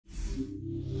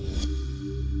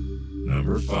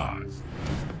Number 5.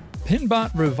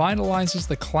 Pinbot revitalizes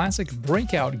the classic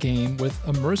Breakout game with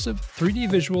immersive 3D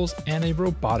visuals and a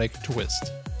robotic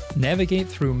twist. Navigate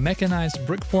through mechanized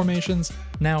brick formations,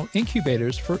 now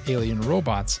incubators for alien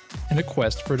robots, in a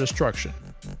quest for destruction.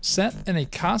 Set in a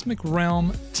cosmic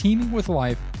realm teeming with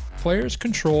life, players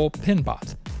control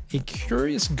Pinbot, a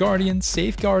curious guardian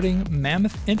safeguarding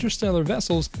mammoth interstellar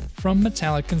vessels from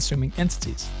metallic-consuming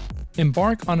entities.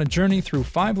 Embark on a journey through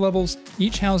 5 levels,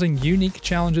 each housing unique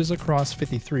challenges across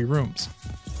 53 rooms.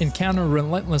 Encounter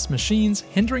relentless machines,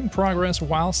 hindering progress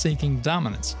while seeking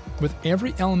dominance. With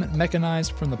every element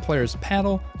mechanized from the player's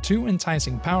paddle to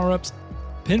enticing power-ups,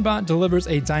 Pinbot delivers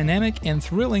a dynamic and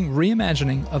thrilling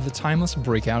reimagining of the timeless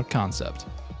Breakout concept.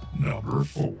 Number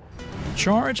 4.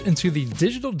 Charge into the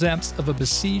digital depths of a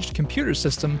besieged computer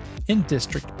system in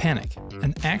District Panic,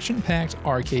 an action-packed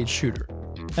arcade shooter.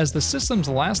 As the system's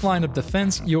last line of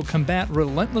defense, you'll combat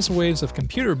relentless waves of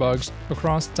computer bugs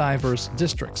across diverse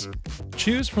districts.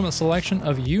 Choose from a selection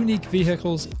of unique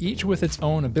vehicles, each with its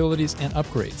own abilities and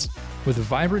upgrades. With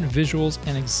vibrant visuals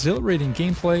and exhilarating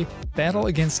gameplay, battle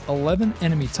against 11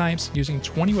 enemy types using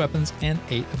 20 weapons and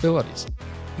 8 abilities.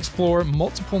 Explore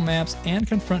multiple maps and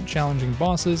confront challenging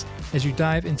bosses as you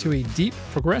dive into a deep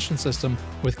progression system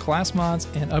with class mods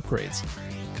and upgrades.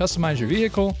 Customize your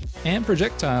vehicle and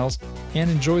projectiles, and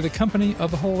enjoy the company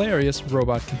of a hilarious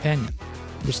robot companion.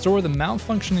 Restore the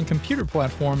malfunctioning computer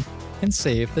platform and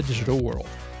save the digital world.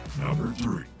 Number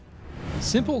 3.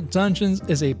 SimpleDungeons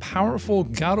is a powerful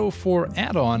Godot 4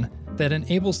 add-on that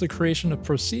enables the creation of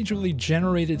procedurally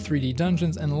generated 3D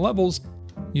dungeons and levels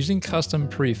using custom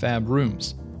prefab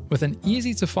rooms. With an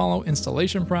easy-to-follow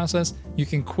installation process, you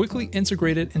can quickly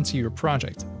integrate it into your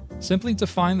project. Simply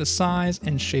define the size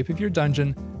and shape of your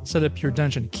dungeon, set up your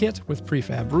dungeon kit with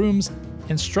prefab rooms,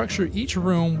 and structure each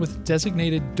room with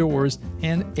designated doors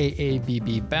and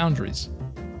AABB boundaries.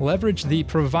 Leverage the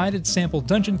provided sample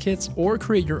dungeon kits or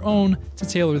create your own to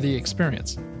tailor the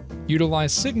experience.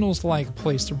 Utilize signals like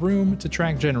place to room to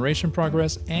track generation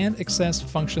progress and access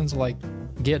functions like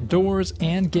get doors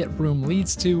and get room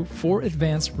leads to for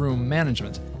advanced room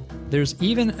management. There's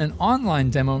even an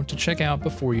online demo to check out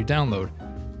before you download.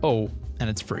 Oh, and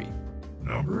it's free.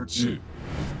 Number 2.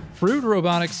 Frood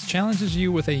Robotics challenges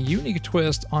you with a unique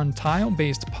twist on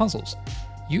tile-based puzzles.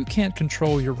 You can't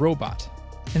control your robot.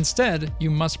 Instead,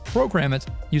 you must program it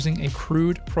using a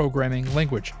crude programming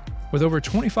language. With over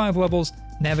 25 levels,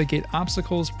 navigate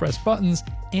obstacles, press buttons,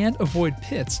 and avoid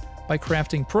pits by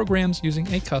crafting programs using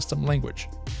a custom language.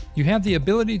 You have the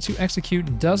ability to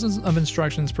execute dozens of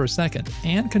instructions per second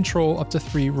and control up to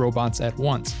 3 robots at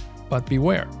once. But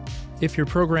beware, if your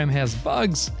program has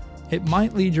bugs, it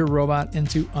might lead your robot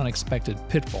into unexpected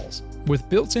pitfalls. With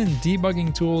built-in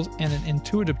debugging tools and an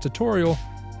intuitive tutorial,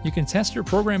 you can test your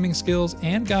programming skills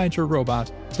and guide your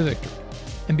robot to victory.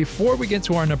 And before we get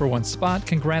to our number 1 spot,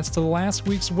 congrats to last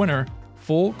week's winner,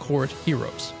 Full Court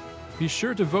Heroes. Be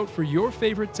sure to vote for your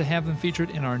favorite to have them featured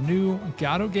in our new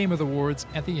Godot Game Awards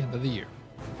at the end of the year.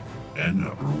 And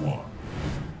number 1.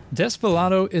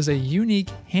 Desvelado is a unique,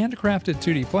 handcrafted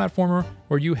 2D platformer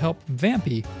where you help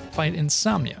Vampy fight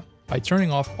insomnia by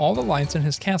turning off all the lights in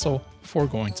his castle before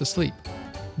going to sleep.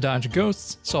 Dodge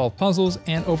ghosts, solve puzzles,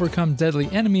 and overcome deadly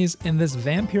enemies in this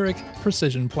vampiric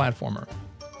precision platformer.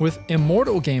 With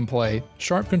immortal gameplay,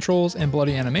 sharp controls, and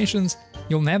bloody animations,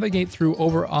 you'll navigate through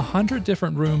over 100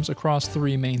 different rooms across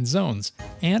 3 main zones,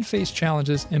 and face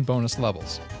challenges in bonus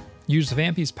levels. Use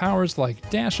Vampy's powers like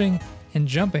dashing and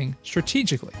jumping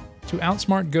strategically to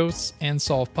outsmart ghosts and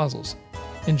solve puzzles.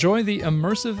 Enjoy the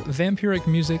immersive vampiric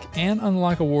music and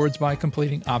unlock awards by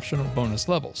completing optional bonus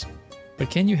levels.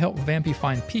 But can you help Vampy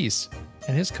find peace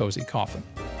in his cozy coffin?